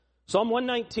Psalm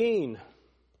 119.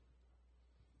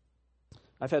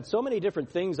 I've had so many different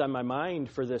things on my mind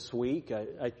for this week.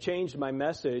 I changed my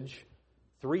message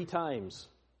 3 times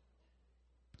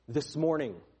this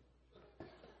morning.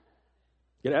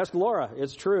 You can ask Laura,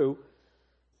 it's true,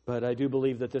 but I do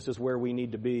believe that this is where we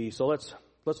need to be. So let's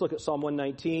look at Psalm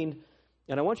 119,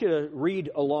 and I want you to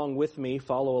read along with me,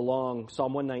 follow along.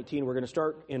 Psalm 119, we're going to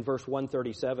start in verse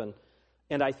 137.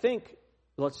 And I think,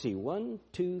 let's see, 1,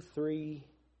 2, 3,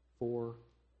 4,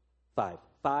 5.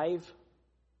 5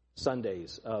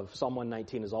 Sundays of Psalm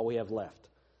 119 is all we have left.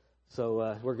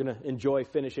 So we're going to enjoy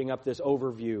finishing up this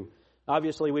overview.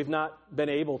 Obviously, we've not been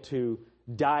able to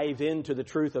dive into the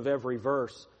truth of every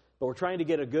verse, but we're trying to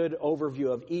get a good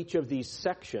overview of each of these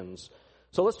sections.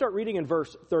 So let's start reading in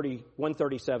verse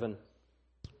 137.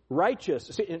 Righteous.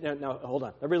 See, now, hold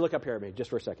on. Everybody look up here at me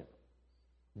just for a second.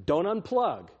 Don't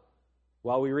unplug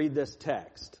while we read this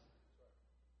text.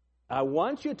 I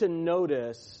want you to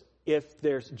notice if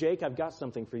there's, Jake, I've got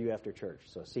something for you after church,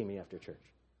 so see me after church.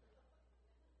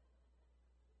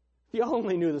 You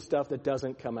only knew the stuff that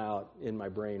doesn't come out in my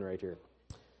brain right here.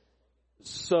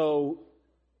 So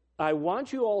I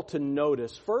want you all to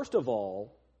notice, first of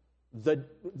all,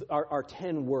 our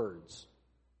 10 words,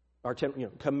 our 10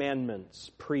 commandments,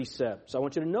 precepts. I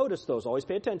want you to notice those. Always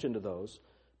pay attention to those.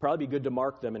 Probably be good to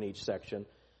mark them in each section.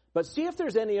 But see if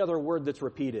there's any other word that's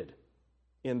repeated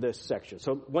in this section.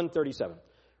 So 137.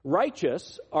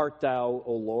 Righteous art thou,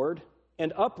 O Lord,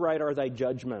 and upright are thy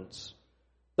judgments.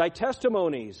 Thy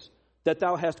testimonies that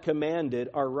thou hast commanded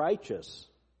are righteous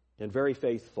and very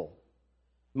faithful.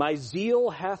 My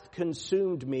zeal hath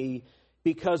consumed me,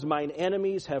 because mine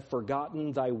enemies have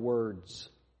forgotten thy words.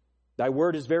 Thy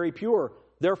word is very pure,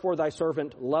 therefore thy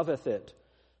servant loveth it.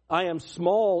 I am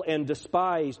small and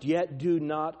despised, yet do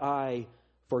not I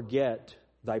forget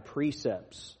thy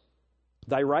precepts.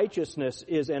 Thy righteousness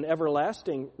is an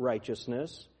everlasting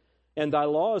righteousness, and thy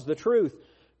law is the truth.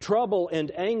 Trouble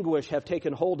and anguish have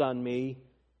taken hold on me,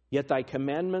 yet thy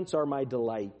commandments are my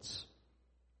delights.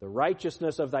 The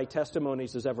righteousness of thy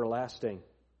testimonies is everlasting.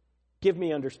 Give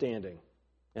me understanding,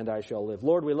 and I shall live.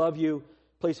 Lord, we love you.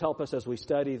 Please help us as we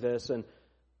study this. And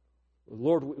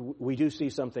Lord, we do see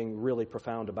something really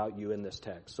profound about you in this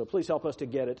text. So please help us to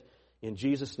get it in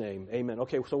Jesus' name. Amen.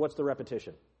 Okay, so what's the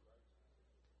repetition?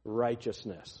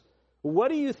 Righteousness. What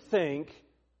do you think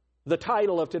the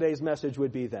title of today's message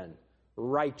would be then?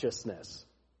 Righteousness.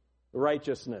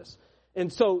 Righteousness.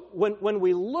 And so when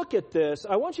we look at this,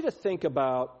 I want you to think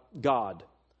about God.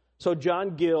 So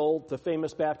John Gill, the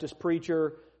famous Baptist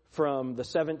preacher from the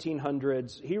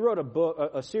 1700s, he wrote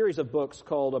a series of books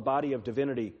called A Body of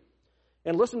Divinity.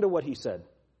 And listen to what he said.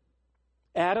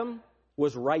 Adam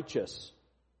was righteous,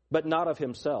 but not of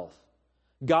himself.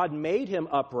 God made him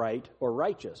upright or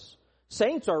righteous.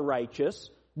 Saints are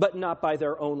righteous, but not by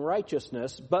their own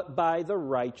righteousness, but by the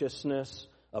righteousness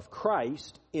of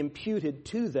Christ imputed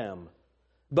to them.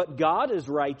 But God is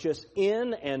righteous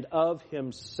in and of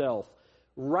himself.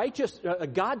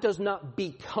 God does not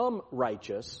become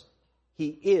righteous. He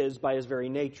is, by his very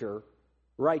nature,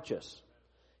 righteous.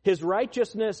 His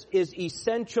righteousness is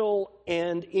essential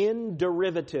and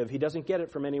inderivative. He doesn't get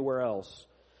it from anywhere else.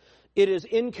 It is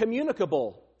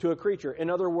incommunicable to a creature. In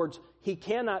other words, he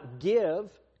cannot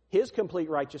give his complete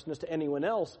righteousness to anyone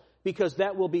else because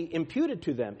that will be imputed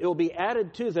to them. It will be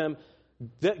added to them.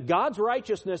 That God's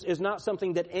righteousness is not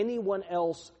something that anyone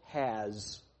else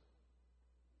has.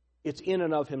 It's in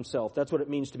and of himself. That's what it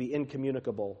means to be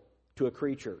incommunicable to a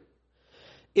creature.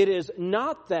 It is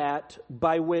not that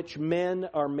by which men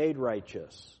are made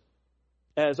righteous.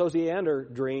 As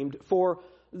Osiander dreamed, for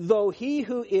though he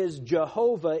who is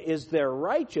Jehovah is their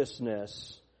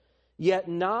righteousness, yet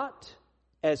not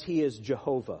as he is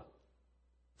Jehovah,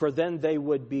 for then they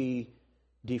would be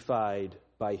defied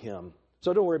by him.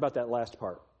 So don't worry about that last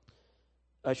part.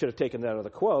 I should have taken that out of the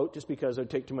quote just because it would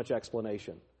take too much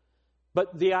explanation.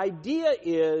 But the idea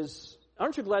is,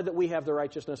 aren't you glad that we have the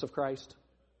righteousness of Christ?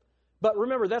 But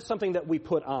remember, that's something that we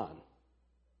put on.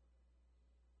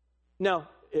 Now,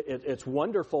 it's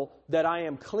wonderful that I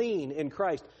am clean in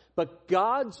Christ, but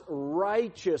God's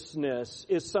righteousness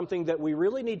is something that we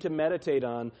really need to meditate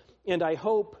on, and I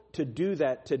hope to do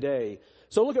that today.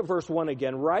 So look at verse 1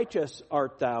 again. Righteous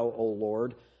art thou, O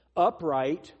Lord,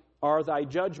 upright are thy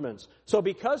judgments. So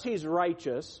because he's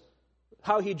righteous,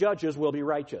 how he judges will be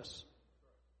righteous.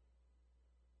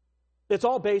 It's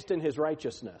all based in his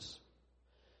righteousness.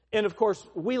 And of course,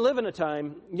 we live in a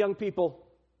time, young people,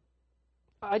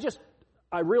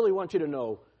 I really want you to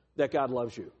know that God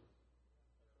loves you.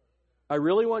 I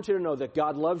really want you to know that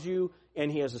God loves you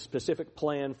and he has a specific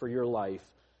plan for your life.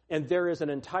 And there is an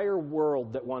entire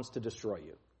world that wants to destroy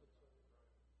you.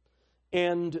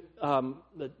 And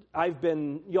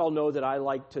you all know that I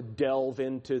like to delve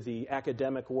into the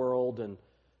academic world and,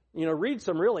 read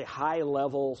some really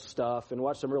high-level stuff and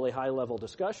watch some really high-level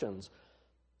discussions.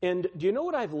 And do you know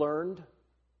what I've learned?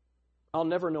 I'll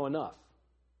never know enough.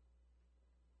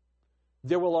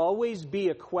 There will always be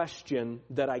a question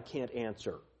that I can't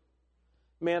answer.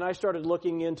 Man, I started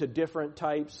looking into different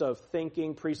types of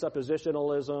thinking,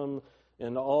 presuppositionalism,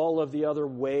 and all of the other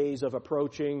ways of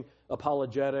approaching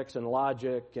apologetics and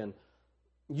logic. And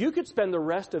you could spend the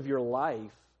rest of your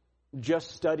life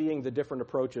just studying the different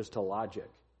approaches to logic,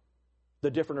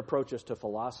 the different approaches to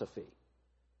philosophy.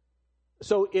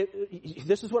 So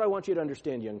this is what I want you to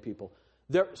understand, young people.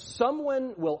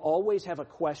 Someone will always have a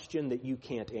question that you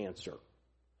can't answer.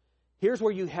 Here's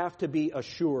where you have to be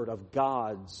assured of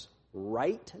God's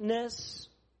rightness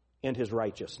and His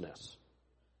righteousness.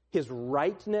 His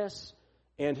rightness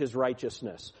and His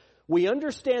righteousness. We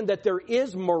understand that there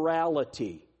is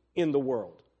morality in the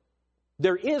world.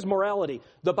 There is morality.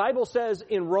 The Bible says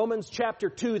in Romans chapter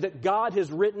 2 that God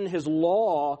has written His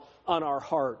law on our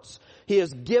hearts. He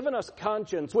has given us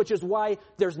conscience, which is why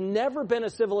there's never been a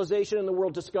civilization in the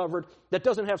world discovered that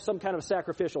doesn't have some kind of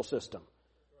sacrificial system.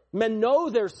 Men know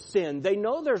there's sin. They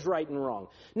know there's right and wrong.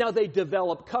 Now they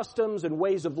develop customs and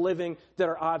ways of living that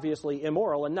are obviously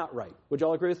immoral and not right. Would you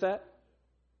all agree with that?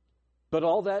 But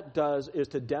all that does is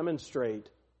to demonstrate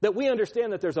that we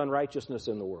understand that there's unrighteousness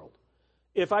in the world.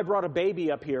 If I brought a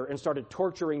baby up here and started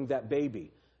torturing that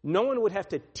baby, no one would have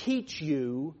to teach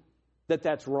you that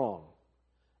that's wrong.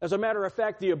 As a matter of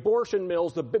fact, the abortion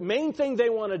mills, the main thing they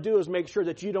want to do is make sure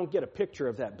that you don't get a picture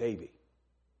of that baby.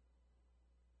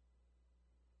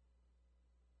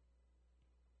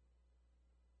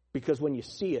 Because when you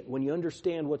see it, when you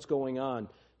understand what's going on,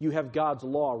 you have God's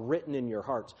law written in your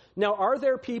hearts. Now, are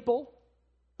there people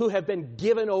who have been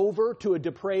given over to a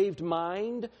depraved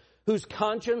mind, whose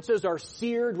consciences are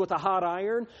seared with a hot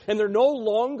iron, and they're no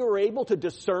longer able to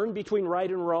discern between right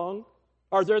and wrong?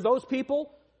 Are there those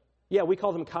people? Yeah, we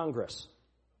call them Congress.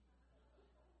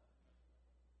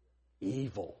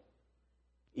 Evil,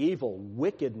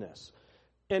 wickedness.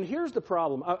 And here's the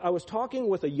problem. I was talking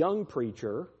with a young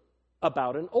preacher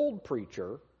about an old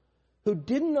preacher who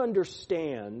didn't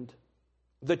understand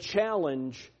the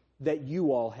challenge that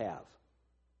you all have.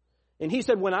 And he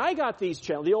said, when I got these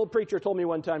challenges, the old preacher told me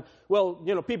one time, well,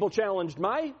 people challenged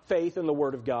my faith in the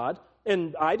Word of God,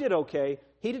 and I did okay.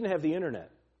 He didn't have the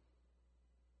internet.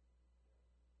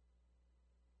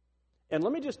 And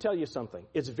let me just tell you something.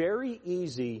 It's very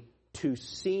easy to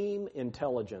seem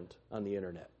intelligent on the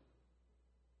internet.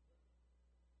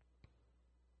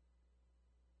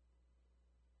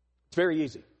 It's very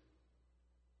easy.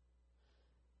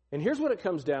 And here's what it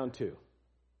comes down to.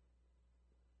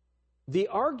 The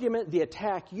argument, the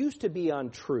attack used to be on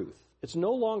truth. It's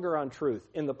no longer on truth.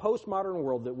 In the postmodern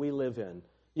world that we live in,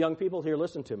 young people here,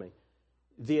 listen to me.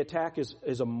 The attack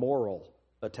is a moral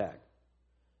attack.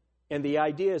 And the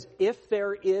idea is, if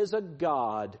there is a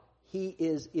God, He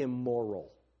is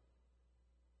immoral.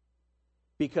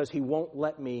 Because He won't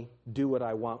let me do what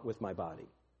I want with my body.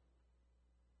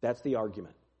 That's the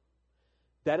argument.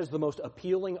 That is the most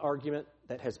appealing argument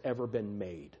that has ever been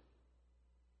made.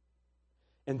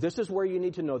 And this is where you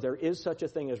need to know there is such a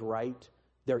thing as right.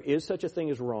 There is such a thing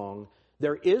as wrong.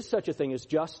 There is such a thing as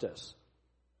justice.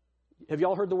 Have you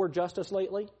all heard the word justice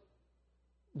lately?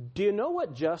 Do you know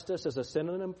what justice is a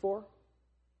synonym for?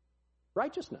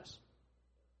 Righteousness.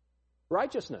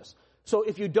 Righteousness. So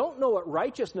if you don't know what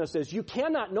righteousness is, you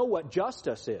cannot know what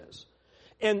justice is.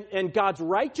 And God's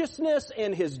righteousness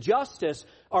and His justice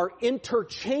are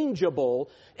interchangeable,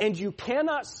 and you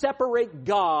cannot separate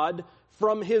God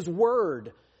from His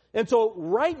Word. And so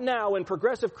right now in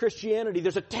progressive Christianity,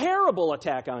 there's a terrible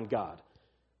attack on God.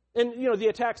 And, the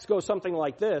attacks go something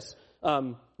like this.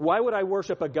 Why would I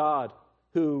worship a God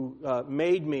who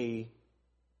made me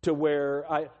to where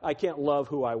I can't love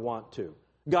who I want to?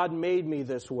 God made me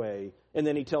this way, and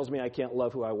then He tells me I can't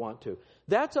love who I want to.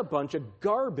 That's a bunch of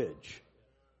garbage.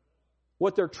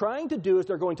 What they're trying to do is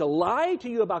they're going to lie to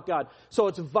you about God. So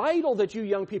it's vital that you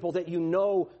young people, that you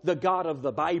know the God of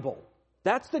the Bible.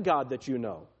 That's the God that you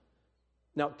know.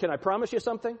 Now, can I promise you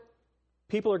something?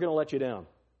 People are going to let you down.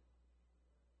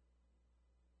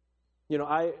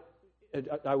 I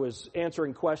was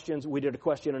answering questions. We did a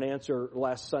question and answer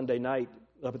last Sunday night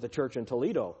up at the church in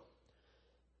Toledo.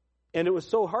 And it was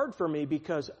so hard for me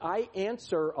because I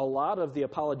answer a lot of the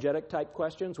apologetic type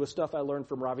questions with stuff I learned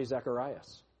from Ravi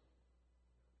Zacharias.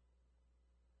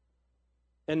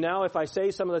 And now if I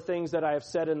say some of the things that I have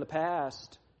said in the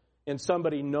past and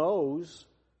somebody knows,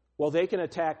 well, they can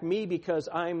attack me because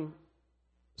I'm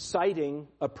citing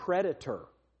a predator.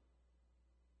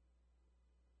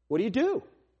 What do you do?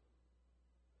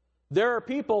 There are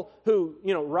people who,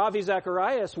 Ravi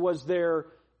Zacharias was their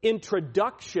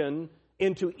introduction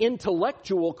into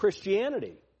intellectual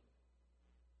Christianity.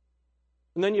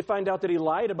 And then you find out that he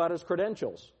lied about his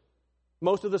credentials. A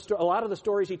lot of the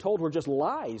stories he told were just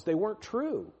lies. They weren't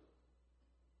true.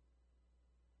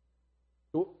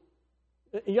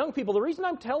 Young people, the reason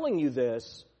I'm telling you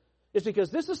this is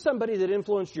because this is somebody that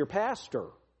influenced your pastor.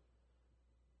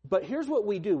 But here's what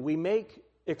we do. We make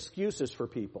excuses for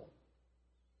people.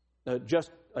 Just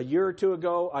a year or two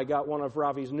ago, I got one of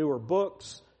Ravi's newer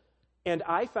books, and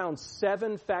I found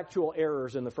 7 factual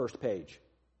errors in the first page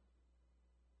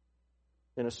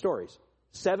in his stories.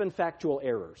 7 factual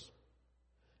errors.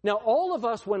 Now, all of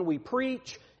us, when we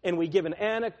preach and we give an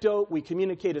anecdote, we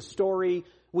communicate a story,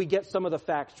 we get some of the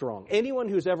facts wrong. Anyone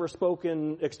who's ever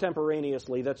spoken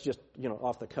extemporaneously, that's just,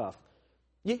 off the cuff.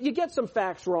 You get some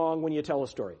facts wrong when you tell a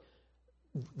story.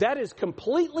 That is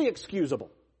completely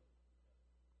excusable.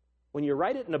 When you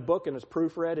write it in a book and it's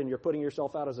proofread and you're putting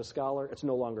yourself out as a scholar, it's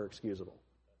no longer excusable.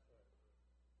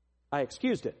 I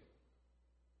excused it.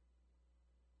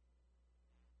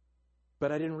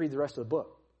 But I didn't read the rest of the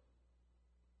book.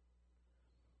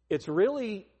 It's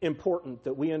really important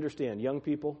that we understand, young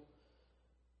people,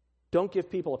 don't give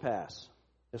people a pass.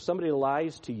 If somebody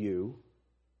lies to you,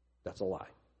 that's a lie.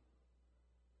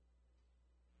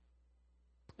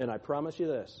 And I promise you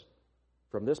this,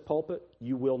 from this pulpit,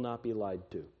 you will not be lied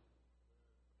to.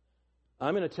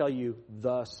 I'm going to tell you,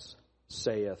 thus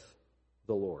saith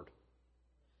the Lord.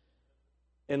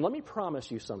 And let me promise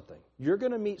you something. You're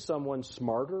going to meet someone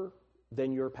smarter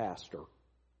than your pastor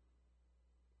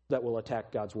that will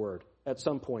attack God's word at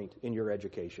some point in your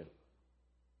education.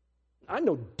 I'm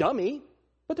no dummy,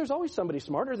 but there's always somebody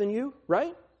smarter than you,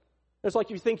 right? It's like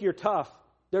you think you're tough.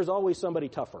 There's always somebody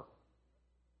tougher.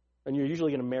 And you're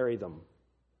usually going to marry them.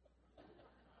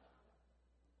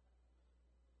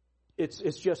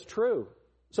 It's just true.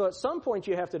 So at some point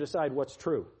you have to decide what's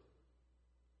true.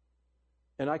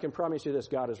 And I can promise you this,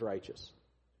 God is righteous.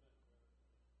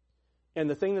 And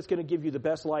the thing that's going to give you the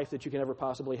best life that you can ever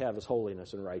possibly have is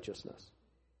holiness and righteousness.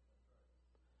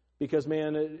 Because,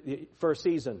 man, for a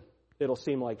season, it'll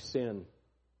seem like sin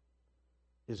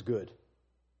is good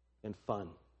and fun.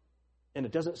 And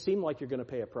it doesn't seem like you're going to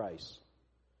pay a price.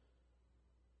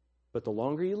 But the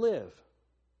longer you live,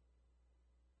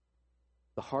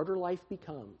 the harder life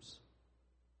becomes.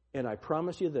 And I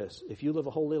promise you this, if you live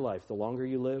a holy life, the longer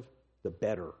you live, the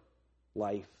better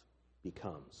life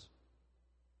becomes.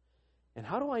 And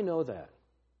how do I know that?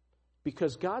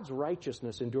 Because God's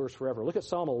righteousness endures forever. Look at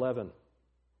Psalm 11.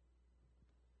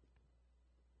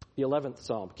 The 11th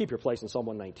Psalm. Keep your place in Psalm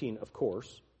 119, of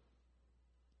course.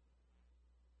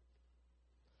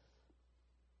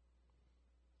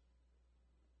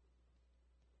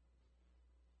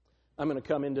 I'm going to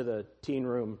come into the teen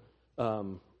room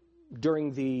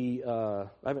during the,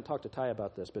 I haven't talked to Ty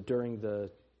about this, but during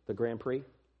the Grand Prix,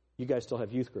 you guys still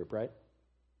have youth group, right?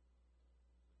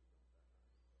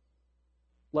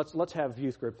 Let's have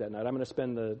youth group that night. I'm going to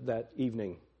spend that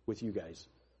evening with you guys.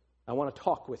 I want to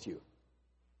talk with you.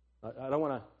 I don't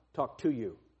want to talk to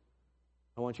you.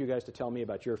 I want you guys to tell me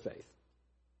about your faith.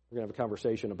 We're going to have a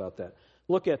conversation about that.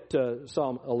 Look at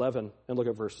Psalm 11 and look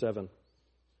at verse 7.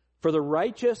 For the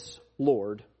righteous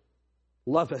Lord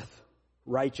loveth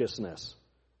righteousness.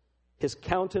 His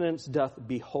countenance doth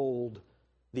behold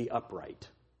the upright.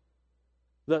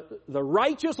 The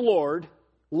righteous Lord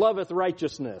loveth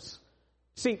righteousness.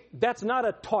 See, that's not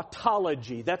a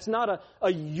tautology. That's not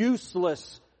a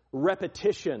useless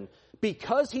repetition.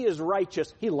 Because he is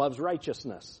righteous, he loves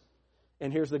righteousness.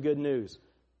 And here's the good news.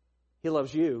 He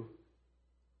loves you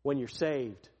when you're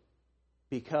saved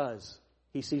because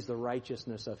he sees the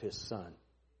righteousness of his Son.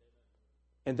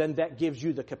 And then that gives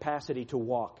you the capacity to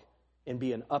walk and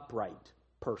be an upright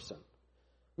person.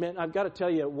 Man, I've got to tell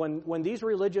you, when these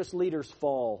religious leaders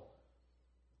fall,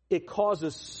 it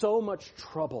causes so much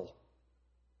trouble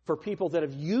for people that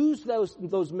have used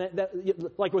those men,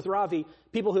 like with Ravi,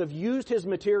 people who have used his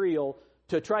material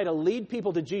to try to lead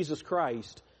people to Jesus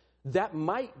Christ. That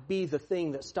might be the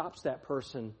thing that stops that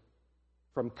person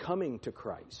from coming to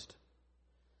Christ.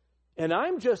 And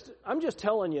I'm just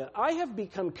telling you, I have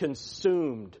become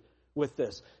consumed with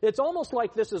this. It's almost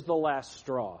like this is the last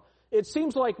straw. It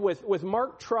seems like with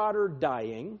Mark Trotter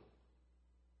dying,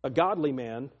 a godly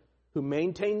man who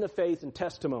maintained the faith and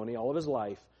testimony all of his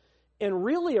life, and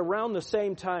really around the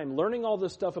same time, learning all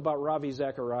this stuff about Ravi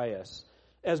Zacharias,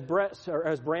 as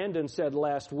Brandon said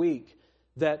last week,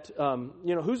 that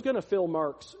who's going to fill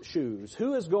Mark's shoes?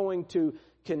 Who is going to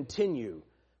continue?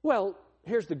 Well,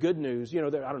 here's the good news.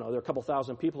 There are a couple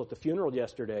thousand people at the funeral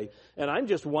yesterday, and I'm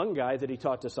just one guy that he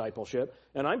taught discipleship,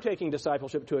 and I'm taking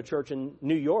discipleship to a church in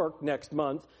New York next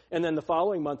month, and then the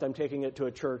following month I'm taking it to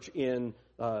a church in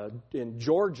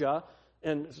Georgia,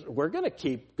 and we're going to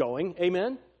keep going.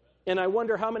 Amen? And I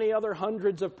wonder how many other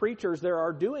hundreds of preachers there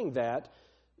are doing that.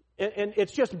 And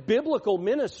it's just biblical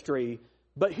ministry.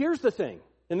 But here's the thing,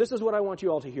 and this is what I want you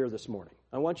all to hear this morning.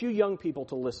 I want you young people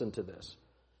to listen to this.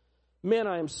 Man,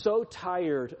 I am so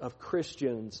tired of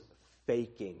Christians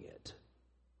faking it.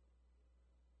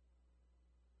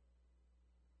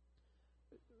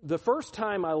 The first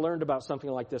time I learned about something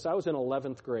like this, I was in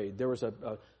 11th grade. There was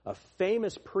a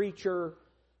famous preacher,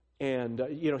 and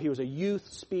he was a youth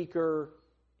speaker,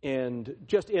 and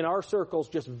just in our circles,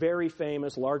 just very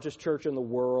famous, largest church in the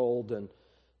world. And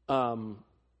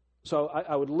so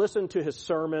I would listen to his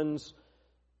sermons,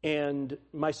 and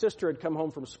my sister had come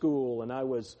home from school, and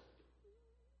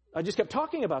I just kept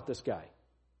talking about this guy.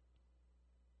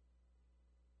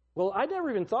 Well, I never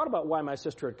even thought about why my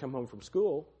sister had come home from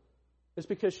school. It's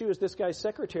because she was this guy's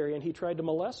secretary, and he tried to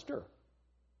molest her.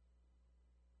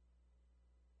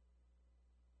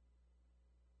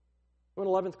 I'm in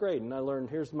 11th grade, and I learned,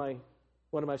 here's one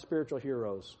of my spiritual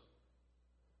heroes.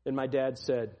 And my dad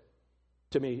said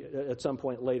to me at some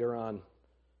point later on,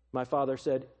 my father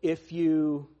said, if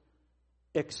you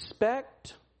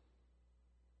expect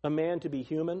a man to be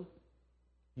human,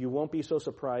 you won't be so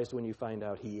surprised when you find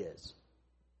out he is.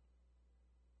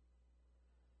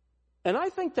 And I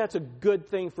think that's a good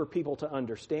thing for people to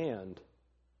understand.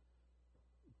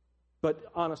 But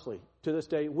honestly, to this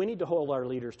day, we need to hold our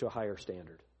leaders to a higher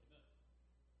standard.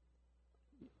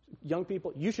 Young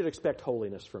people, you should expect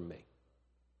holiness from me.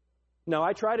 Now,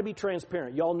 I try to be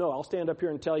transparent. Y'all know I'll stand up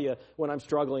here and tell you when I'm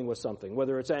struggling with something,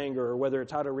 whether it's anger or whether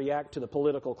it's how to react to the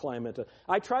political climate.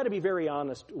 I try to be very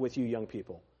honest with you young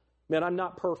people. Man, I'm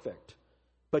not perfect.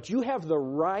 But you have the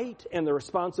right and the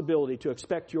responsibility to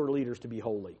expect your leaders to be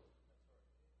holy.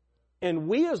 And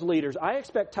we as leaders, I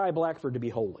expect Ty Blackford to be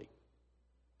holy.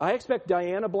 I expect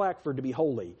Diana Blackford to be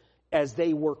holy as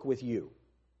they work with you.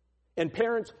 And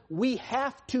parents, we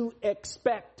have to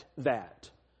expect that.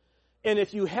 And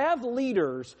if you have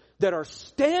leaders that are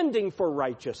standing for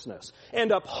righteousness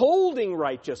and upholding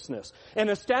righteousness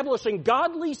and establishing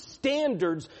godly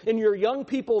standards in your young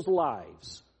people's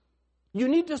lives, you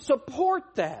need to support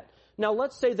that. Now,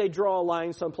 let's say they draw a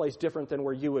line someplace different than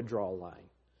where you would draw a line.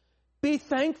 Be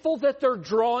thankful that they're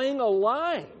drawing a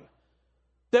line,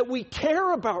 that we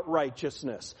care about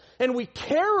righteousness and we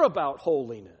care about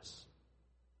holiness.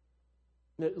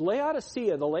 The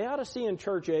Laodicean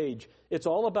church age, it's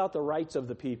all about the rights of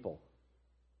the people.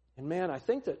 And man, I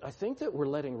think that we're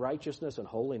letting righteousness and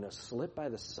holiness slip by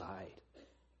the side.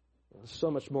 There's so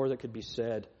much more that could be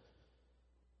said.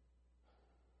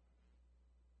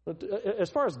 But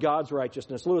as far as God's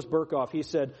righteousness, Louis Berkhoff, he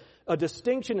said, a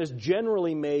distinction is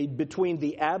generally made between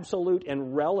the absolute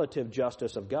and relative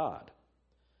justice of God.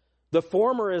 The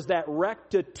former is that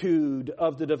rectitude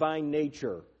of the divine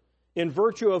nature, in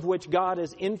virtue of which God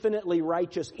is infinitely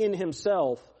righteous in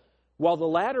himself, while the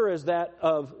latter is that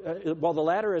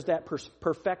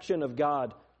perfection of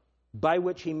God by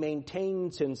which he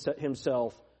maintains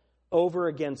himself over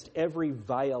against every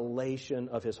violation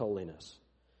of his holiness,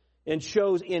 and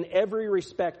shows in every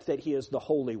respect that he is the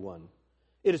Holy One.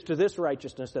 It is to this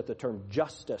righteousness that the term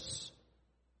justice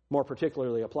more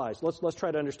particularly applies. Let's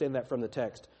try to understand that from the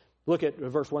text. Look at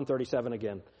verse 137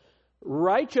 again.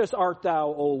 Righteous art thou,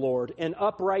 O Lord, and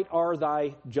upright are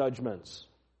thy judgments.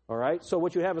 All right? So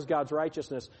what you have is God's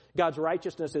righteousness. God's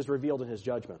righteousness is revealed in his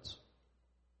judgments.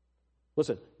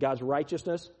 Listen, God's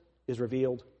righteousness is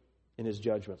revealed in his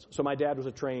judgments. So my dad was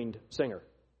a trained singer,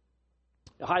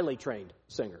 a highly trained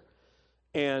singer,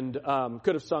 and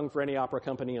could have sung for any opera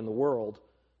company in the world.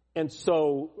 And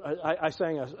so I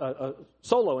sang a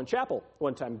solo in chapel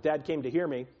one time. Dad came to hear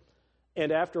me,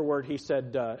 and afterward he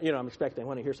said, I'm expecting, I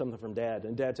want to hear something from Dad.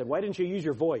 And Dad said, why didn't you use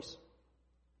your voice?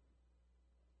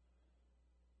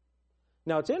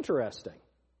 Now, it's interesting.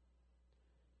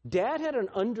 Dad had an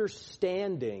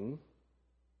understanding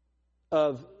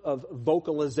of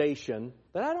vocalization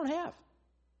that I don't have.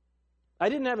 I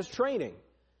didn't have his training.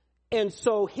 And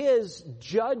so his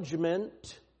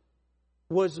judgment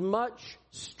was much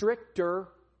stricter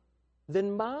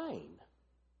than mine.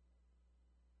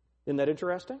 Isn't that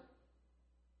interesting?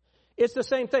 It's the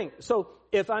same thing. So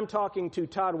if I'm talking to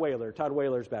Todd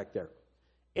Whaler's back there,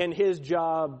 and his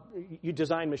job, you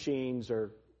design machines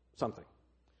or something.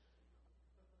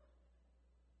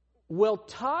 Well,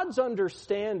 Todd's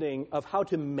understanding of how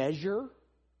to measure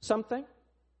something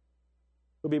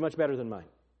would be much better than mine.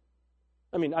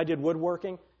 I mean, I did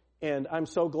woodworking, And I'm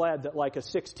so glad that like a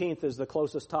 16th is the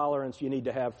closest tolerance you need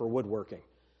to have for woodworking.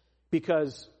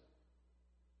 Because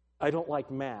I don't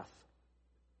like math.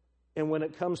 And when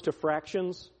it comes to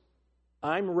fractions,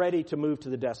 I'm ready to move to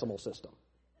the decimal system.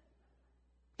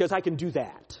 Because I can do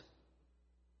that.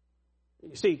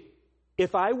 You see,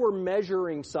 if I were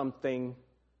measuring something,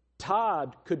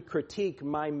 Todd could critique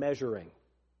my measuring.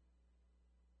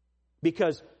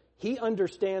 Because he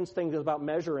understands things about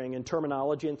measuring and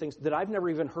terminology and things that I've never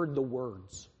even heard the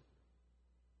words.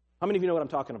 How many of you know what I'm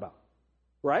talking about?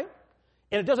 Right?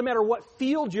 And it doesn't matter what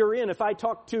field you're in. If I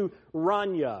talk to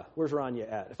Rania, where's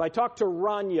Rania at? If I talk to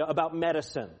Rania about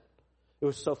medicine, it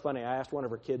was so funny. I asked one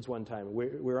of her kids one time, we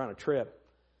were on a trip,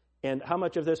 and how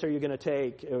much of this are you going to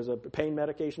take? It was a pain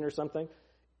medication or something.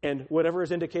 And whatever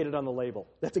is indicated on the label.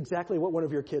 That's exactly what one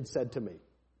of your kids said to me.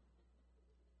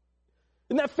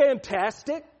 Isn't that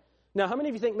fantastic? Now, how many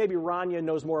of you think maybe Rania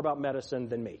knows more about medicine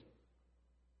than me?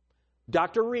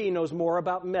 Dr. Ree knows more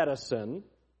about medicine.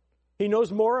 He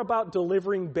knows more about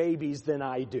delivering babies than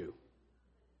I do.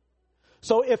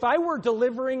 So if I were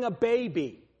delivering a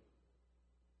baby,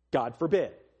 God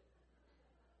forbid,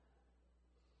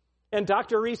 and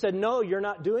Dr. Ree said, no, you're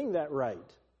not doing that right.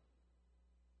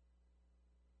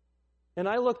 And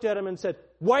I looked at him and said,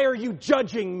 why are you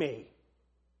judging me?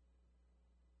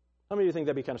 How many of you think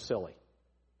that'd be kind of silly?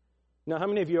 Now, how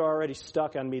many of you are already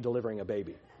stuck on me delivering a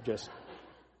baby? There's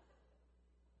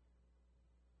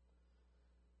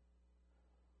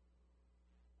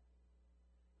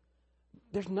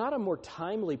not a more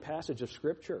timely passage of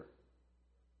Scripture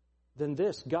than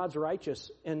this. God's righteous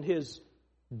and His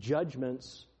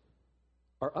judgments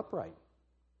are upright.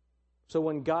 So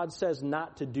when God says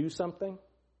not to do something,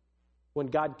 when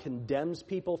God condemns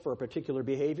people for a particular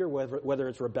behavior, whether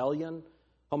it's rebellion,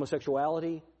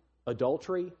 homosexuality,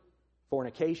 adultery,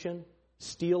 fornication,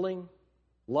 stealing,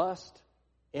 lust,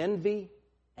 envy,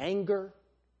 anger,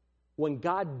 when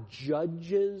God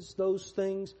judges those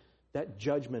things, that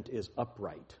judgment is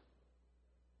upright.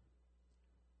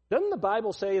 Doesn't the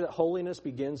Bible say that holiness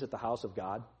begins at the house of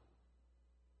God?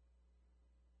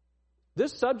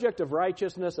 This subject of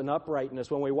righteousness and uprightness,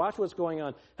 when we watch what's going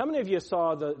on, how many of you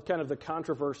saw the kind of the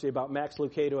controversy about Max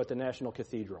Lucado at the National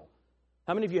Cathedral?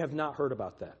 How many of you have not heard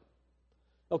about that?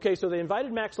 Okay, so they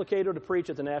invited Max Lucado to preach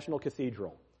at the National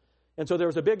Cathedral. And so there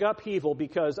was a big upheaval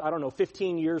because,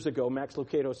 15 years ago, Max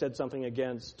Lucado said something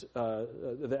against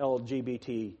the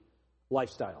LGBT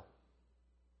lifestyle.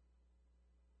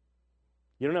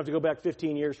 You don't have to go back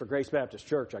 15 years for Grace Baptist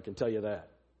Church, I can tell you that.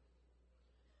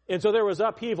 And so there was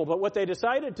upheaval, but what they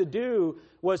decided to do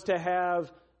was to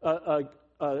have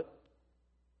a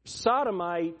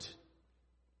sodomite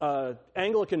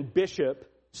Anglican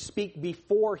bishop speak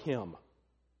before him.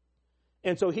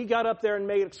 And so he got up there and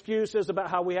made excuses about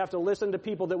how we have to listen to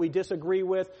people that we disagree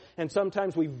with, and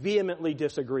sometimes we vehemently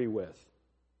disagree with.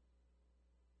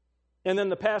 And then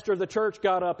the pastor of the church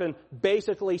got up and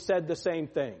basically said the same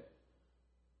thing.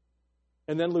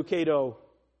 And then Lucado,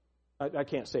 I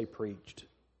can't say preached.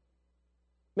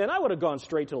 Man, I would have gone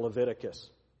straight to Leviticus.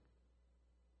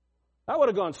 I would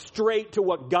have gone straight to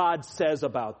what God says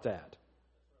about that.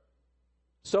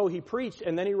 So he preached,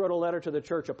 and then he wrote a letter to the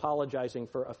church apologizing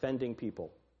for offending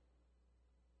people.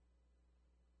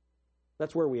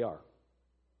 That's where we are.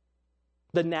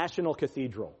 The National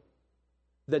Cathedral.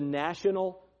 The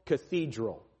National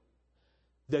Cathedral.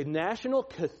 The National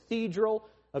Cathedral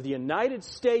of the United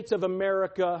States of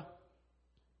America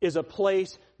is a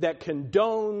place that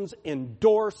condones,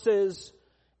 endorses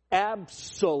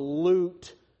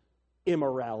absolute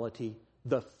immorality,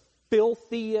 the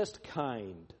filthiest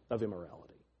kind of immorality.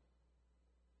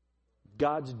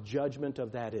 God's judgment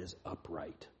of that is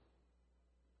upright.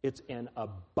 It's an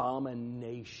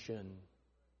abomination.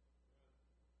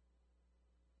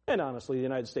 And honestly, the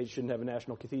United States shouldn't have a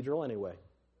national cathedral anyway.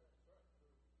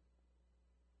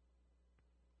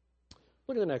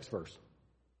 Look at the next verse.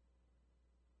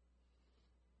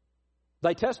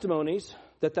 Thy testimonies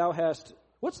that thou hast,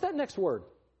 what's that next word?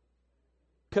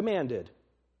 Commanded,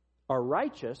 are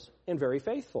righteous and very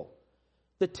faithful.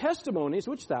 The testimonies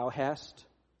which thou hast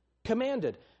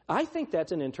commanded. I think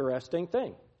that's an interesting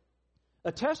thing.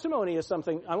 A testimony is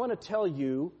something, I want to tell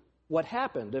you what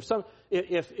happened.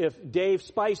 If Dave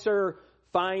Spicer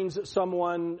finds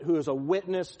someone who is a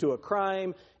witness to a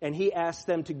crime and he asks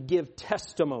them to give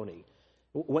testimony,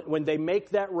 when they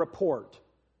make that report,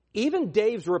 even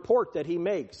Dave's report that he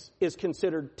makes is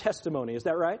considered testimony. Is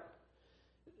that right?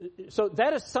 So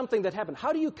that is something that happened.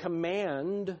 How do you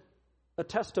command a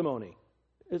testimony?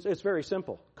 It's very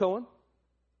simple. Cohen?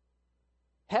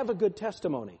 Have a good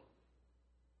testimony.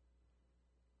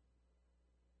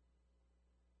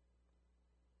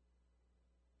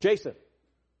 Jason.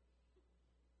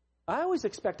 I always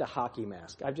expect a hockey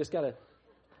mask. I've just got to...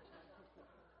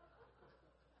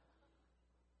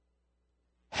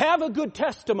 Have a good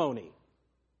testimony.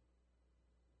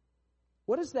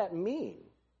 What does that mean?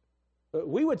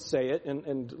 We would say it,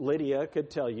 and Lydia could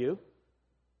tell you,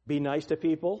 be nice to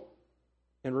people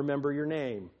and remember your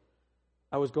name.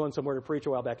 I was going somewhere to preach a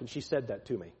while back, and she said that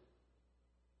to me.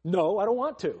 No, I don't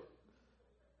want to.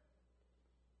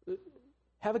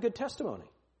 Have a good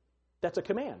testimony. That's a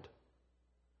command.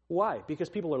 Why? Because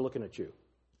people are looking at you.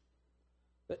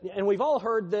 And we've all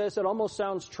heard this. It almost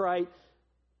sounds trite.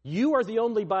 You are the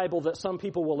only Bible that some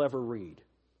people will ever read.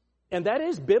 And that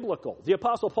is biblical. The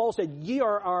Apostle Paul said, ye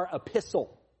are our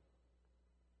epistle.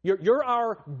 You're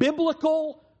our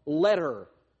biblical letter.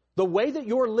 The way that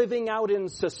you're living out in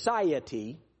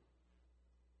society,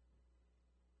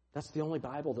 that's the only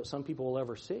Bible that some people will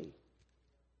ever see.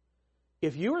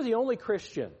 If you are the only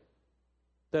Christian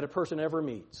that a person ever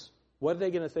meets, what are they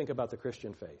going to think about the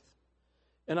Christian faith?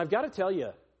 And I've got to tell you,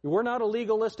 we're not a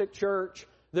legalistic church.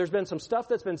 There's been some stuff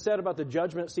that's been said about the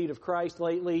judgment seat of Christ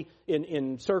lately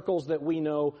in circles that we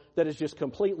know that is just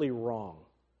completely wrong.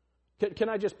 Can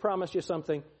I just promise you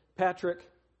something? Patrick,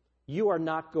 you are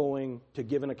not going to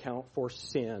give an account for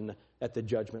sin at the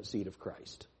judgment seat of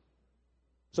Christ.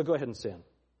 So go ahead and sin.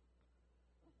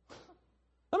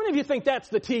 How many of you think that's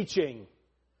the teaching?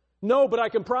 No, but I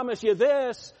can promise you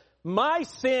this. My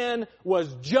sin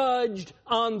was judged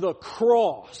on the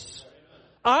cross.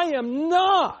 I am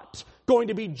not going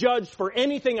to be judged for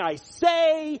anything I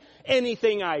say,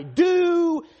 anything I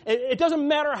do. It doesn't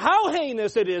matter how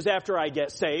heinous it is after I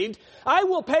get saved. I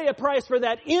will pay a price for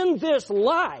that in this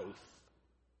life.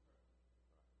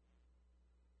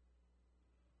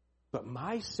 But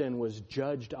my sin was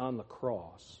judged on the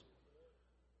cross.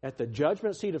 At the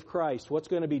judgment seat of Christ, what's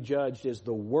going to be judged is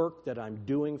the work that I'm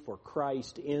doing for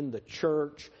Christ in the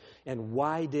church, and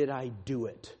why did I do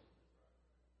it?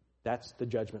 That's the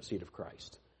judgment seat of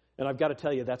Christ. And I've got to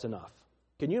tell you, that's enough.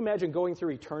 Can you imagine going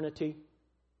through eternity,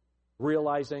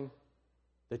 realizing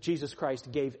that Jesus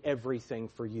Christ gave everything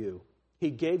for you? He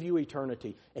gave you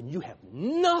eternity, and you have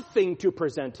nothing to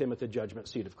present Him at the judgment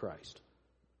seat of Christ.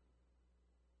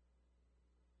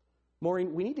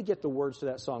 Maureen, we need to get the words to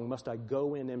that song, Must I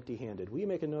Go In Empty-Handed? Will you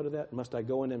make a note of that? Must I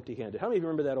Go In Empty-Handed? How many of you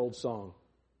remember that old song?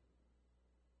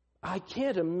 I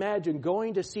can't imagine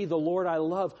going to see the Lord I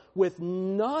love with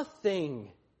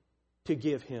nothing to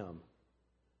give Him.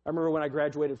 I remember when I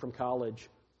graduated from college,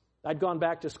 I'd gone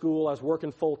back to school. I was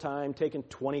working full-time, taking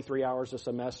 23 hours a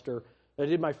semester. I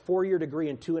did my 4-year degree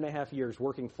in 2.5 years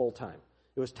working full-time.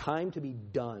 It was time to be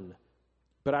done.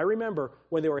 But I remember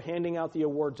when they were handing out the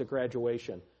awards at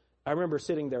graduation, I remember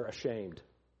sitting there ashamed.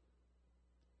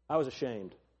 I was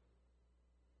ashamed.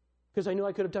 Because I knew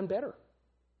I could have done better.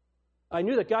 I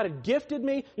knew that God had gifted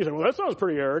me. You said, well, that sounds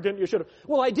pretty arrogant. You should have.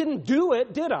 Well, I didn't do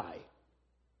it, did I?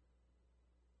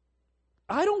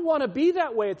 I don't want to be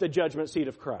that way at the judgment seat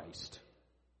of Christ.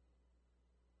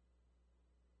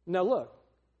 Now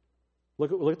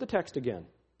look at the text again.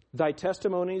 Thy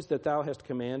testimonies that thou hast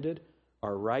commanded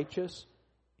are righteous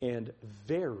and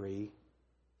very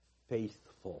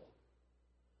faithful.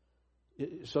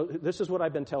 So this is what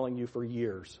I've been telling you for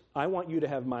years. I want you to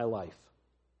have my life.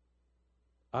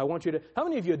 I want you to... How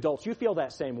many of you adults, you feel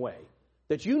that same way?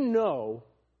 That you know,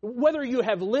 whether you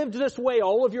have lived this way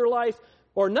all of your life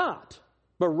or not,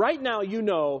 but right now you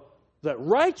know that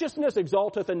righteousness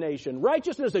exalteth a nation,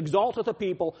 righteousness exalteth a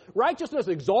people, righteousness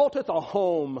exalteth a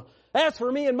home. As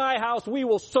for me and my house, we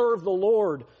will serve the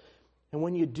Lord. And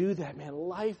when you do that, man,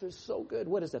 life is so good.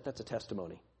 What is that? That's a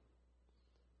testimony.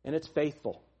 And it's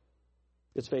faithful.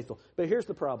 It's faithful. But here's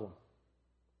the problem.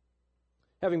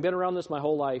 Having been around this my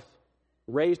whole life,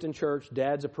 raised in church,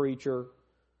 Dad's a preacher,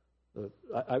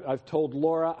 I've told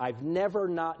Laura, I've never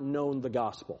not known the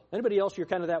gospel. Anybody else, you're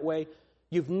kind of that way?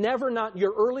 You've never not,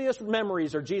 your earliest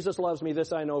memories are Jesus loves me,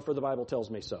 this I know, for the Bible tells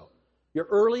me so. Your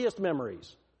earliest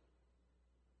memories.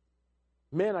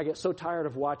 Man, I get so tired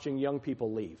of watching young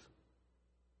people leave.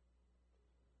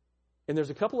 And there's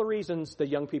a couple of reasons that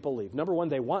young people leave. Number one,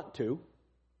 they want to.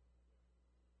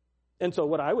 And so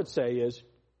what I would say is,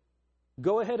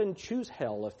 go ahead and choose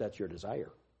hell if that's your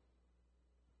desire.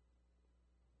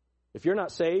 If you're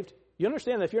not saved, you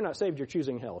understand that if you're not saved, you're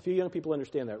choosing hell. If you young people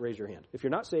understand that, raise your hand. If you're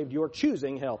not saved, you're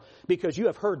choosing hell because you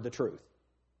have heard the truth.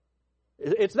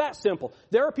 It's that simple.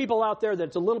 There are people out there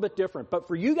that's a little bit different, but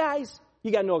for you guys,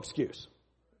 you got no excuse.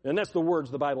 And that's the words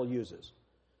the Bible uses.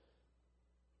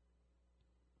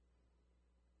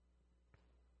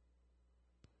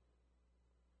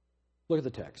 Look at the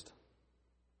text.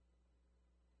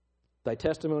 Thy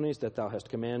testimonies that thou hast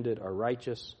commanded are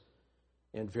righteous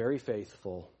and very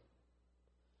faithful.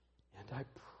 And I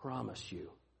promise you,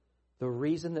 the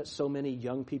reason that so many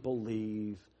young people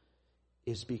leave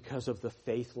is because of the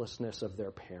faithlessness of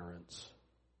their parents.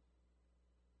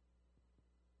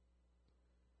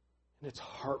 And it's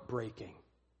heartbreaking.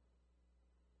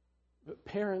 But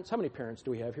parents, how many parents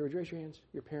do we have here? Would you raise your hands?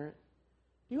 Your parent?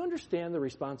 Do you understand the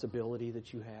responsibility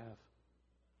that you have?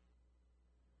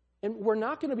 And we're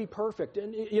not going to be perfect.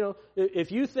 And, you know,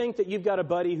 if you think that you've got a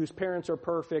buddy whose parents are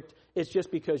perfect, it's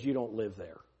just because you don't live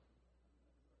there.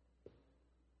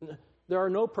 There are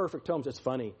no perfect homes. It's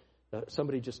funny.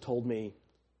 Somebody just told me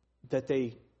that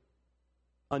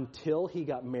until he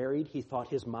got married, he thought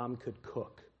his mom could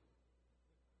cook.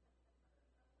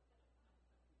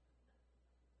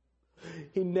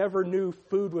 He never knew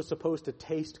food was supposed to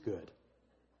taste good.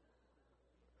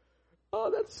 Oh,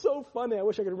 that's so funny. I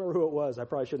wish I could remember who it was. I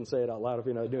probably shouldn't say it out loud if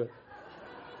you know how to do it.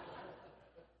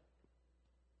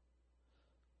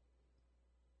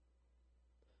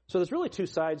 So there's really two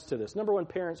sides to this. Number one,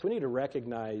 parents, we need to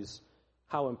recognize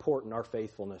how important our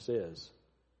faithfulness is.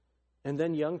 And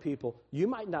then young people, you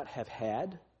might not have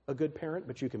had a good parent,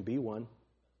 but you can be one.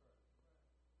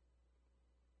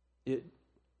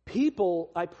 People,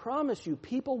 I promise you,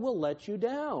 people will let you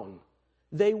down.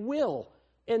 They will.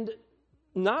 And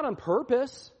not on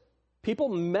purpose. People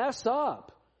mess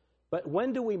up. But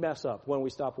when do we mess up? When we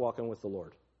stop walking with the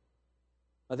Lord.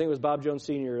 I think it was Bob Jones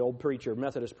Sr., old preacher,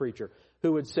 Methodist preacher,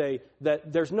 who would say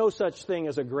that there's no such thing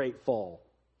as a great fall.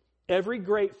 Every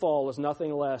great fall is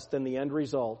nothing less than the end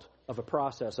result of a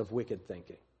process of wicked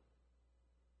thinking.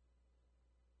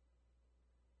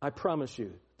 I promise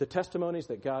you, the testimonies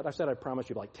that God, I've said I promise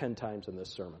you like 10 times in this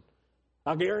sermon.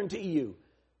 I'll guarantee you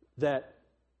that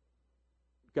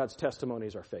God's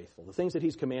testimonies are faithful. The things that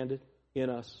He's commanded in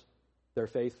us, they're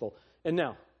faithful. And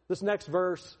now, this next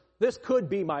verse, this could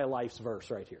be my life's verse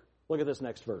right here. Look at this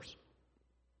next verse.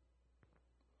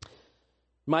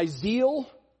 My zeal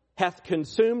hath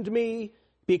consumed me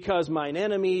because mine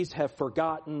enemies have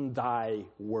forgotten thy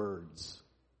words.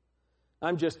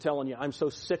 I'm just telling you, I'm so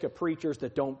sick of preachers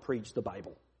that don't preach the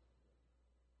Bible.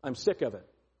 I'm sick of it.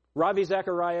 Ravi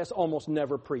Zacharias almost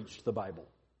never preached the Bible.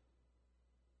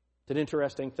 It's an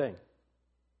interesting thing.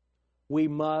 We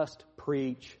must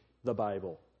preach the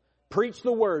Bible. Preach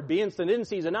the word, be instant in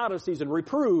season, out of season,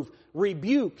 reprove,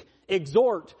 rebuke,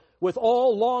 exhort with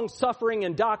all long suffering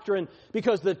and doctrine,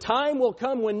 because the time will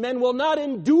come when men will not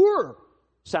endure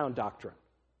sound doctrine.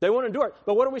 They won't endure it.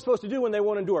 But what are we supposed to do when they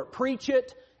won't endure it? Preach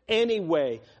it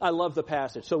anyway. I love the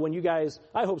passage. So when you guys,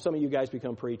 I hope some of you guys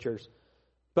become preachers.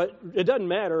 But it doesn't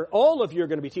matter. All of you are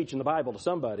going to be teaching the Bible to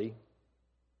somebody,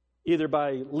 either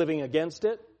by living against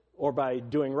it or by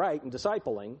doing right and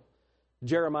discipling.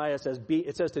 Jeremiah says,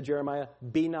 it says to Jeremiah,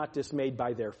 be not dismayed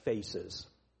by their faces.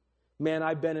 Man,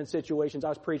 I've been in situations, I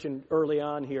was preaching early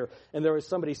on here, and there was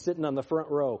somebody sitting on the front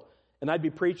row, and I'd be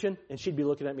preaching, and she'd be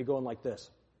looking at me going like this.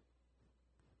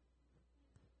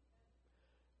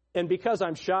 And because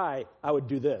I'm shy, I would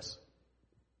do this.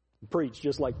 Preach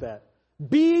just like that.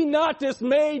 Be not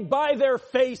dismayed by their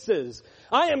faces.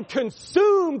 I am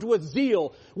consumed with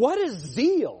zeal. What is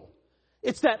zeal?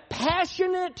 It's that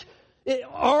passionate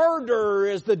ardor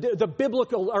is the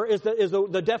biblical, or is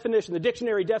the definition, the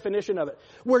dictionary definition of it,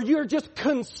 where you're just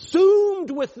consumed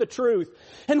with the truth.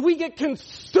 And we get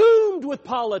consumed with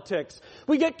politics.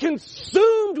 We get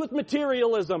consumed with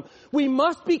materialism. We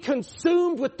must be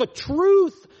consumed with the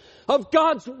truth of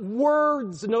God's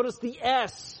words. Notice the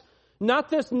S.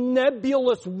 Not this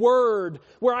nebulous word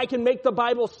where I can make the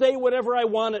Bible say whatever I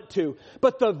want it to,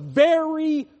 but the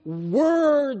very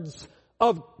words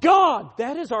of God.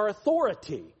 That is our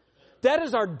authority. That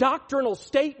is our doctrinal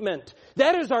statement.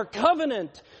 That is our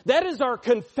covenant. That is our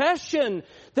confession.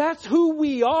 That's who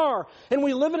we are. And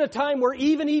we live in a time where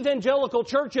even evangelical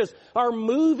churches are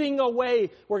moving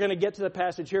away. We're going to get to the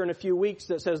passage here in a few weeks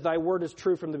that says, thy word is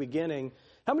true from the beginning.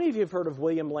 How many of you have heard of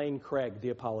William Lane Craig, the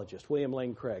apologist? William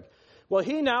Lane Craig. Well,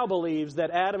 he now believes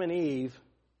that Adam and Eve,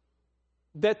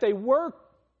 that they were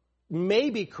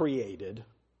maybe created,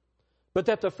 but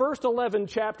that the first 11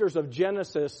 chapters of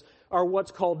Genesis are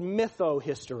what's called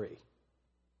mytho-history.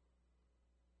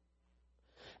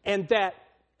 And that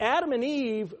Adam and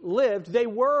Eve lived, they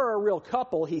were a real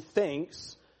couple, he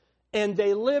thinks, and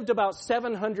they lived about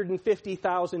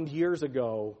 750,000 years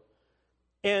ago.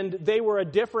 And they were a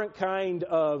different kind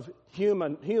of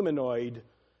humanoid,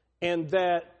 and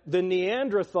that the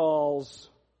Neanderthals,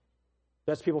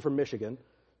 that's people from Michigan,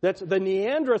 that's the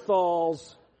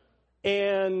Neanderthals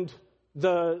and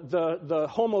the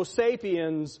Homo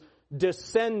sapiens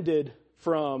descended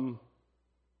from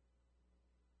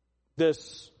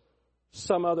this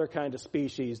some other kind of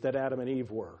species that Adam and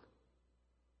Eve were.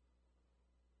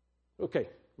 Okay,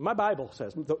 my Bible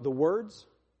says the words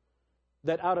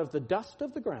that out of the dust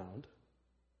of the ground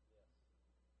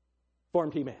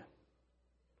formed he man.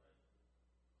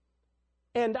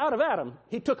 And out of Adam,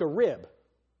 he took a rib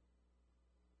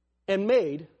and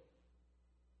made,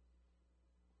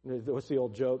 what's the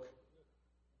old joke?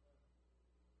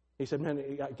 He said, man,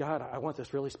 God, I want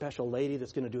this really special lady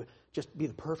that's going to just be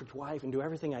the perfect wife and do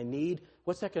everything I need.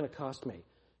 What's that going to cost me?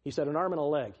 He said, an arm and a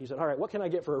leg. He said, all right, what can I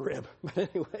get for a rib? But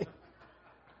anyway.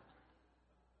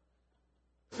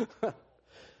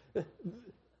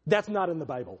 That's not in the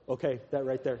Bible, okay? That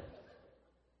right there.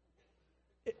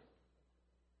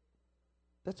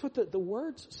 That's what the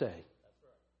words say.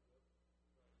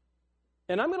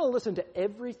 And I'm going to listen to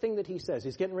everything that he says.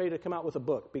 He's getting ready to come out with a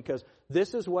book because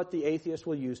this is what the atheist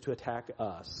will use to attack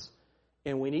us.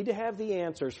 And we need to have the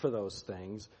answers for those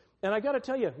things. And I got to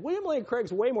tell you, William Lane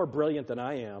Craig's way more brilliant than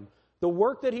I am. The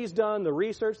work that he's done, the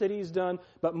research that he's done,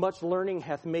 but much learning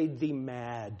hath made thee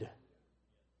mad.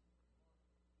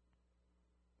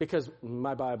 Because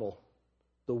my Bible,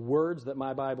 the words that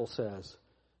my Bible says,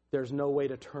 there's no way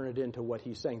to turn it into what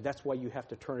he's saying. That's why you have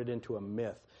to turn it into a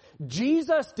myth.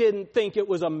 Jesus didn't think it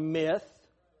was a myth.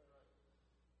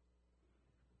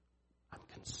 I'm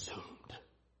consumed.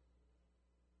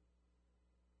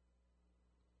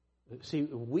 See,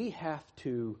 we have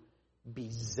to be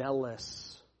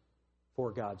zealous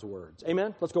for God's words.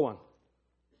 Amen? Let's go on.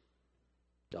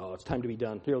 Oh, it's time to be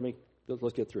done. Here,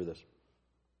 let's get through this.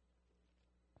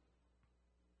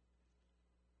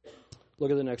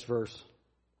 Look at the next verse.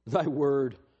 Thy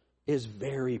word is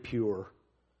very pure.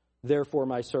 Therefore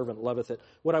my servant loveth it.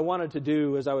 What I wanted to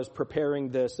do as I was preparing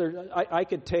this, I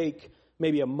could take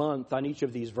maybe a month on each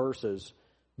of these verses.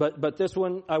 But this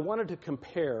one, I wanted to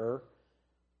compare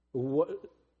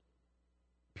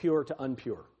pure to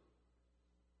unpure.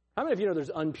 How many of you know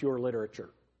there's unpure literature?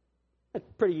 It's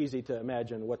pretty easy to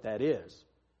imagine what that is.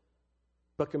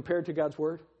 But compared to God's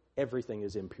word, everything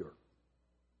is impure.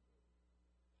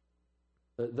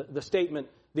 The statement,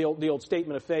 the old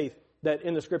statement of faith, that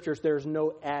in the scriptures there's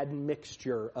no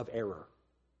admixture of error.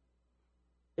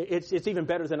 It's even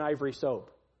better than ivory soap.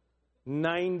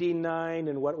 99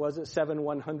 and what was it?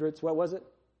 7/100ths. What was it?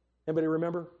 Anybody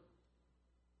remember?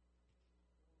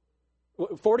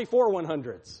 44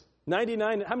 100ths.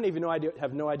 99. How many of you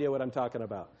have no idea what I'm talking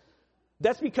about?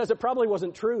 That's because it probably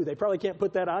wasn't true. They probably can't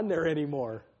put that on there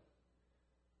anymore.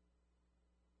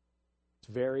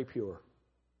 It's very pure.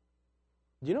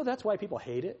 Do you know that's why people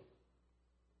hate it?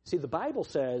 See, the Bible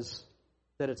says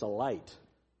that it's a light.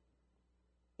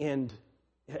 And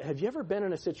have you ever been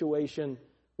in a situation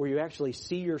where you actually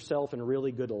see yourself in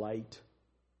really good light?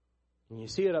 And you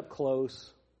see it up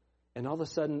close, and all of a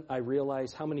sudden I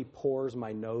realize how many pores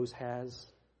my nose has.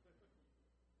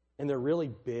 And they're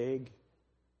really big,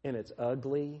 and it's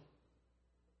ugly.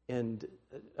 And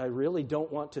I really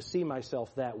don't want to see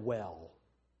myself that well.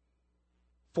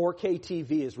 4K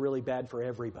TV is really bad for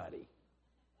everybody.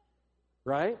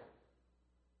 Right?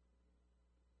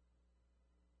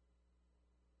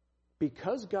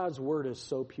 Because God's word is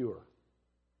so pure.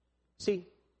 See,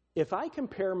 if I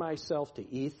compare myself to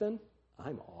Ethan,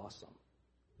 I'm awesome.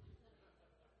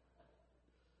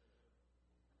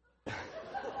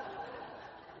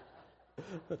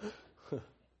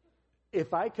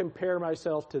 If I compare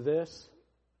myself to this,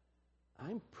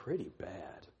 I'm pretty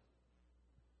bad.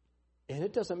 And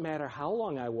it doesn't matter how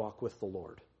long I walk with the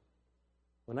Lord.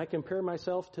 When I compare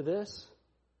myself to this,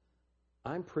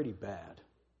 I'm pretty bad.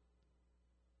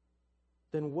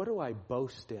 Then what do I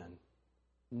boast in?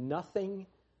 Nothing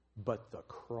but the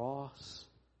cross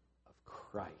of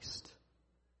Christ.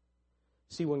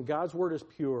 See, when God's word is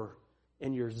pure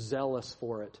and you're zealous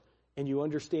for it and you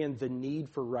understand the need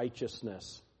for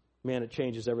righteousness, man, it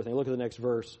changes everything. Look at the next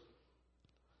verse.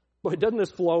 Boy, doesn't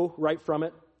this flow right from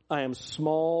it? I am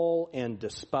small and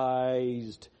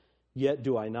despised, yet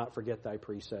do I not forget thy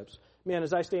precepts. Man,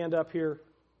 as I stand up here,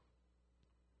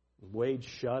 Wade,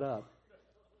 shut up.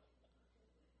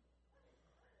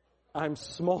 I'm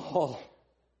small.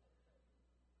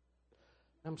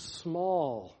 I'm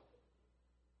small.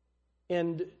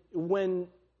 And when,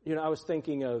 I was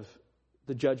thinking of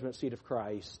the judgment seat of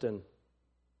Christ, and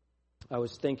I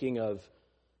was thinking of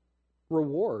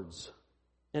rewards.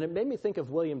 And it made me think of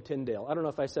William Tyndale. I don't know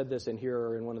if I said this in here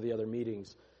or in one of the other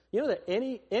meetings. You know that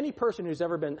any person who's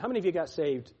ever been, how many of you got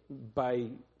saved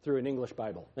through an English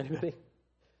Bible? Anybody?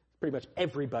 Pretty much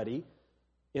everybody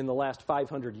in the last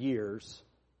 500 years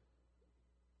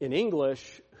in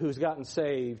English who's gotten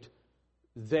saved,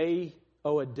 they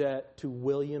owe a debt to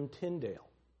William Tyndale.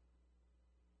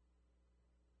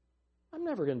 I'm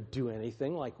never going to do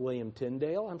anything like William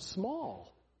Tyndale. I'm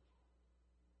small.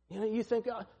 You think,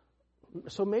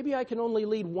 so maybe I can only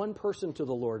lead one person to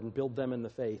the Lord and build them in the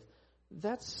faith.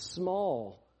 That's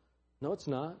small. No, it's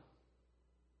not.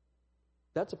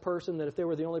 That's a person that if they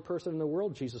were the only person in the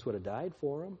world, Jesus would have died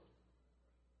for them.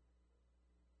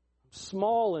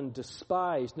 Small and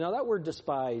despised. Now, that word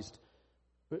despised,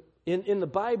 in the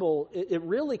Bible, it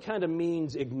really kind of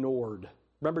means ignored.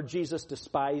 Remember Jesus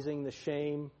despising the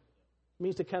shame? It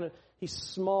means he's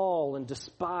small and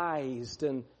despised,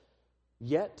 and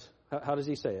yet, how does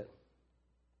he say it?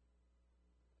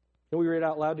 Can we read it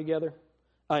out loud together?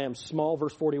 I am small,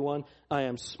 verse 41, I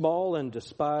am small and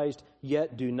despised,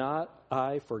 yet do not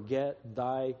I forget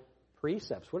thy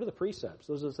precepts. What are the precepts?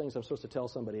 Those are the things I'm supposed to tell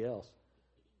somebody else.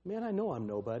 Man, I know I'm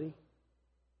nobody.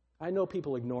 I know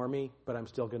people ignore me, but I'm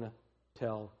still going to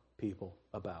tell people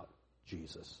about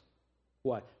Jesus.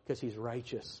 Why? Because he's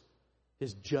righteous.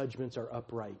 His judgments are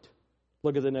upright.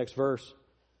 Look at the next verse.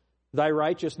 Thy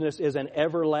righteousness is an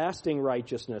everlasting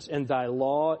righteousness, and thy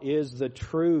law is the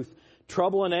truth.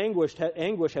 Trouble and anguish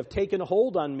have taken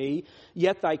hold on me,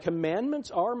 yet thy commandments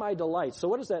are my delight. So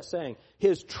what is that saying?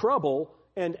 His trouble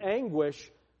and anguish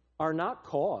are not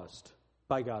caused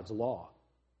by God's law.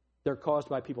 They're caused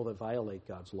by people that violate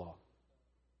God's law.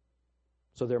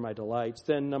 So they're my delights.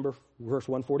 Then verse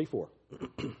 144.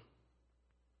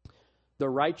 The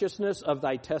righteousness of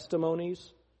thy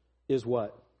testimonies is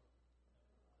what?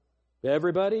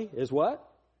 Everybody is what?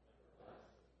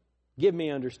 Give me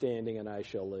understanding and I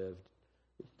shall live.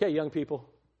 Okay, young people,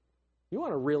 you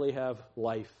want to really have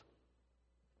life?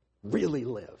 Really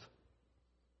live.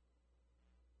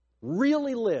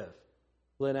 Really live.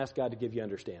 Well, then ask God to give you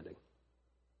understanding.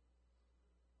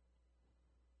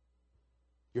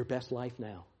 Your best life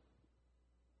now.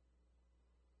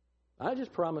 I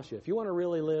just promise you, if you want to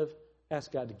really live,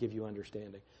 ask God to give you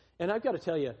understanding. And I've got to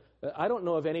tell you, I don't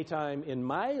know of any time in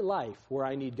my life where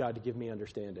I need God to give me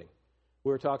understanding.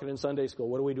 We were talking in Sunday school.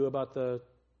 What do we do about the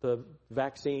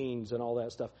vaccines and all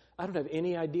that stuff? I don't have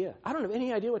any idea. I don't have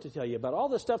any idea what to tell you about all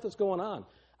this stuff that's going on.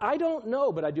 I don't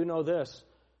know, but I do know this.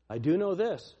 I do know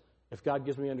this. If God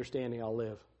gives me understanding, I'll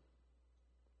live.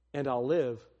 And I'll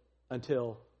live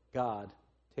until God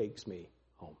takes me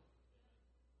home.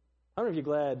 How many of you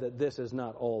glad that this is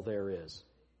not all there is?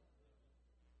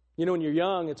 You know, when you're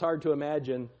young, it's hard to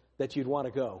imagine that you'd want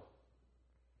to go.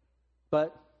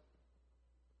 But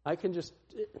I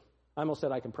almost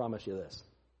said I can promise you this.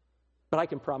 But I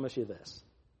can promise you this.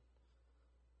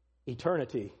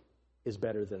 Eternity is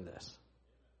better than this.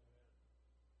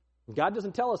 God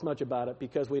doesn't tell us much about it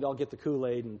because we'd all get the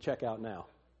Kool-Aid and check out now.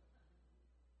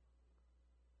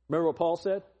 Remember what Paul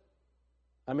said?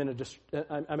 I'm in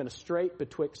a strait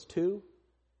betwixt two.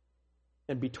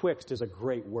 And betwixt is a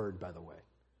great word, by the way.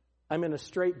 I'm in a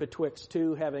strait betwixt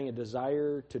two, having a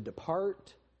desire to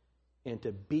depart and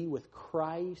to be with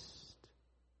Christ.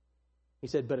 He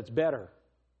said, but it's better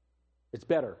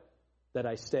that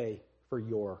I stay for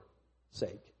your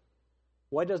sake.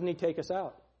 Why doesn't he take us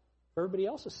out? For everybody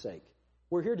else's sake.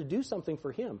 We're here to do something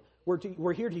for him.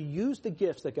 We're here to use the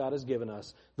gifts that God has given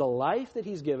us, the life that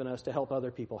he's given us, to help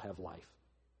other people have life.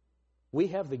 We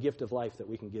have the gift of life that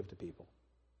we can give to people.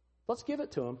 Let's give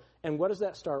it to them. And what does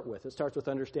that start with? It starts with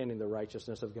understanding the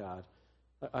righteousness of God.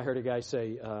 I heard a guy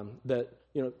say that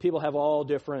people have all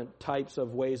different types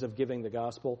of ways of giving the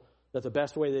gospel, that the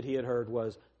best way that he had heard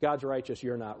was, God's righteous,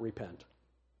 you're not, repent.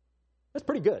 That's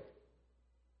pretty good.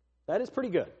 That is pretty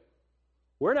good.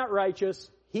 We're not righteous.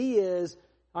 He is.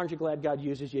 Aren't you glad God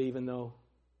uses you even though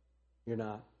you're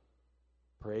not?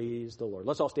 Praise the Lord.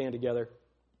 Let's all stand together.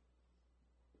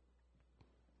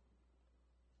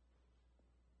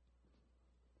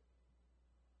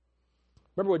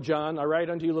 Remember what John, I write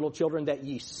unto you little children, that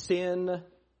ye sin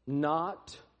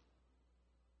not.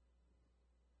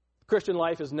 Christian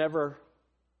life is never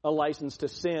a license to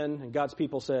sin, and God's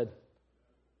people said,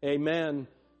 amen.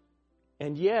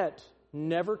 And yet,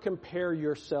 never compare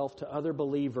yourself to other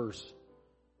believers.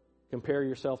 Compare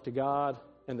yourself to God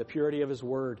and the purity of his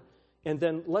word. And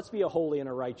then let's be a holy and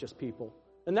a righteous people.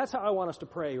 And that's how I want us to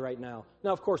pray right now.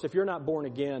 Now, of course, if you're not born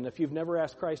again, if you've never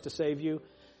asked Christ to save you,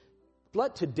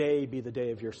 let today be the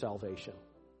day of your salvation.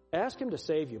 Ask him to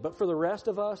save you. But for the rest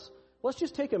of us, let's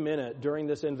just take a minute during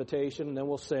this invitation, and then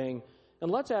we'll sing. And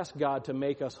let's ask God to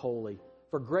make us holy.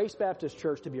 For Grace Baptist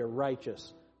Church to be a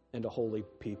righteous and a holy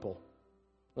people.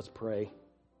 Let's pray.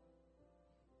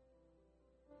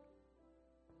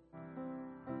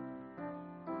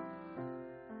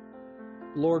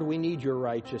 Lord, we need your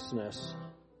righteousness.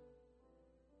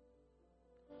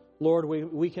 Lord,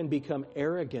 we can become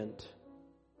arrogant.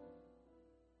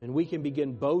 And we can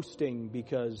begin boasting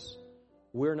because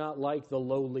We're not like the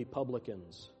lowly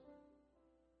publicans.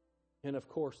 And of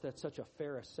course, that's such a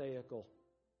Pharisaical,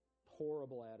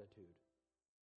 horrible attitude.